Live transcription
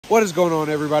What is going on,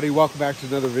 everybody? Welcome back to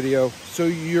another video. So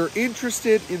you're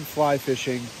interested in fly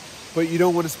fishing, but you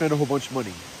don't want to spend a whole bunch of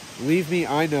money. Believe me,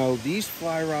 I know these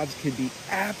fly rods can be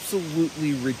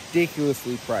absolutely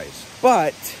ridiculously priced,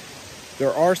 but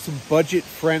there are some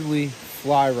budget-friendly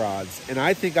fly rods, and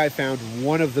I think I found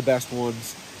one of the best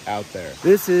ones out there.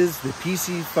 This is the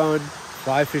PC Fun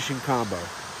Fly Fishing Combo.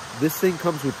 This thing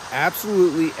comes with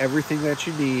absolutely everything that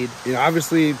you need. It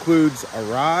obviously includes a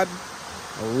rod,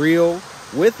 a reel,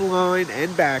 with line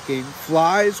and backing,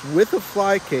 flies with a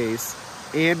fly case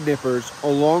and nippers,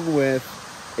 along with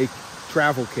a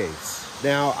travel case.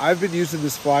 Now, I've been using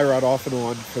this fly rod off and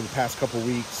on for the past couple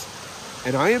weeks,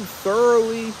 and I am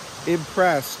thoroughly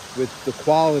impressed with the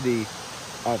quality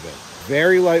of it.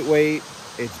 Very lightweight,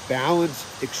 it's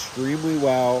balanced extremely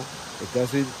well. It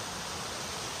doesn't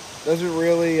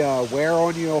really wear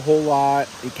on you a whole lot.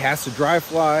 It casts a dry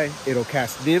fly, it'll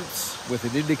cast nymphs with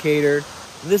an indicator.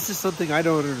 This is something I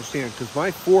don't understand, because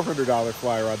my $400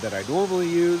 fly rod that I normally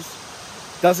use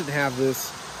doesn't have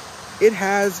this. It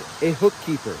has a hook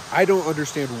keeper. I don't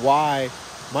understand why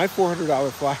my $400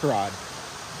 fly rod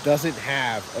doesn't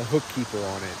have a hook keeper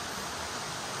on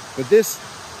it. But this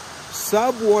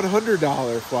sub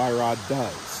 $100 fly rod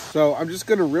does. So I'm just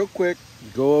gonna real quick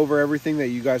go over everything that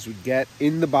you guys would get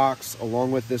in the box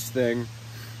along with this thing.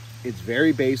 It's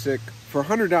very basic. For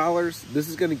 $100, this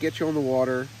is gonna get you on the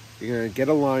water. You're gonna get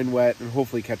a line wet and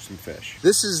hopefully catch some fish.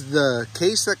 This is the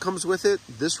case that comes with it.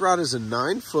 This rod is a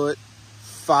 9-foot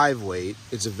 5-weight.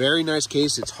 It's a very nice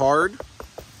case. It's hard,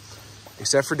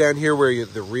 except for down here where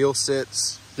the reel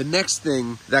sits. The next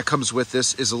thing that comes with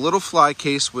this is a little fly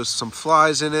case with some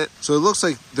flies in it. So it looks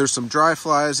like there's some dry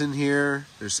flies in here.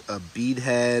 There's a bead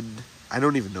head. I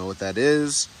don't even know what that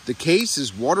is. The case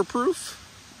is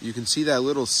waterproof. You can see that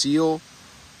little seal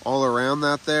all around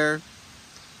that there.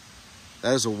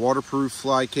 That is a waterproof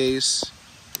fly case.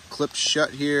 It clips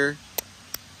shut here.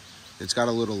 It's got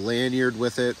a little lanyard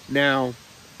with it. Now,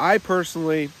 I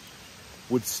personally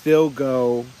would still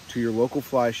go to your local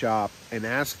fly shop and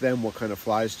ask them what kind of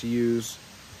flies to use.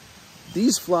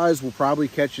 These flies will probably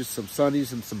catch you some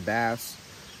sunnies and some bass.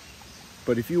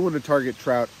 But if you want to target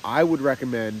trout, I would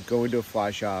recommend going to a fly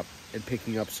shop and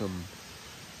picking up some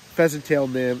pheasant tail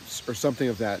nymphs or something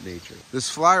of that nature. This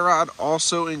fly rod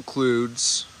also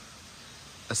includes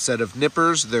a set of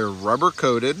nippers. They're rubber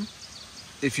coated.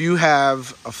 If you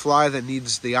have a fly that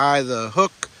needs the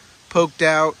hook poked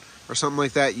out or something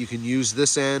like that, you can use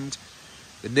this end.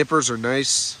 The nippers are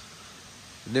nice.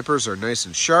 The nippers are nice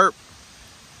and sharp.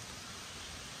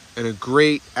 And a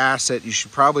great asset. You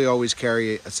should probably always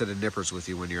carry a set of nippers with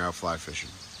you when you're out fly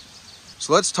fishing.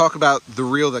 So let's talk about the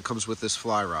reel that comes with this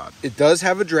fly rod. It does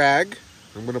have a drag.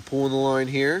 I'm going to pull in the line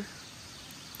here.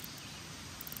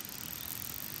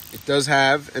 It does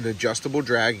have an adjustable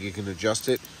drag. You can adjust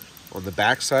it on the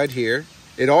back side here.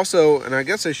 It also, and I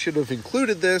guess I should have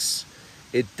included this,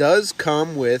 it does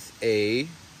come with a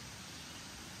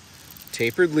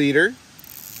tapered leader.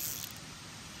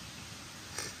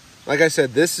 Like I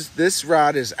said, this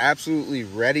rod is absolutely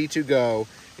ready to go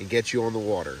and get you on the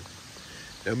water.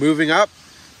 Now moving up,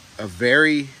 a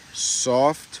very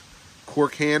soft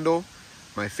cork handle.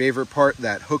 My favorite part,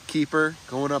 that hook keeper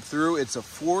going up through. It's a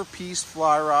 4-piece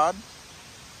fly rod.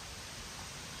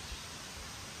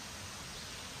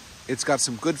 It's got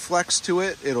some good flex to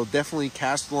it. It'll definitely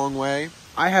cast a long way.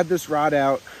 I had this rod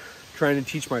out trying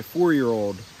to teach my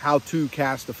 4-year-old how to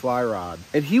cast a fly rod,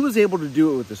 and he was able to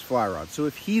do it with this fly rod. So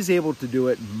if he's able to do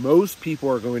it, most people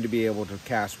are going to be able to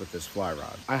cast with this fly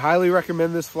rod. I highly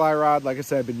recommend this fly rod. Like I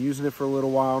said, I've been using it for a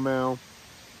little while now.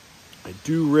 I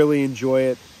do really enjoy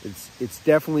it. It's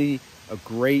definitely a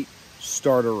great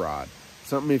starter rod.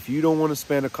 Something, if you don't want to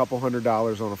spend a couple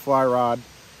 $100s on a fly rod,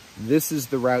 this is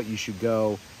the route you should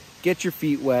go. Get your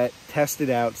feet wet, test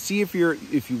it out, see if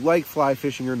you like fly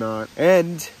fishing or not.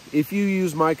 And if you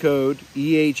use my code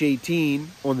EH18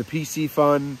 on the PC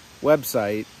Fun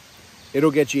website, it'll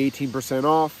get you 18%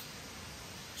 off.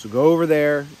 So go over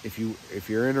there. If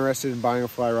you're interested in buying a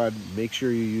fly rod, make sure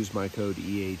you use my code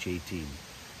EH18.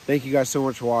 Thank you guys so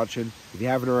much for watching. If you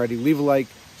haven't already, leave a like,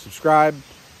 subscribe.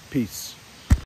 Peace.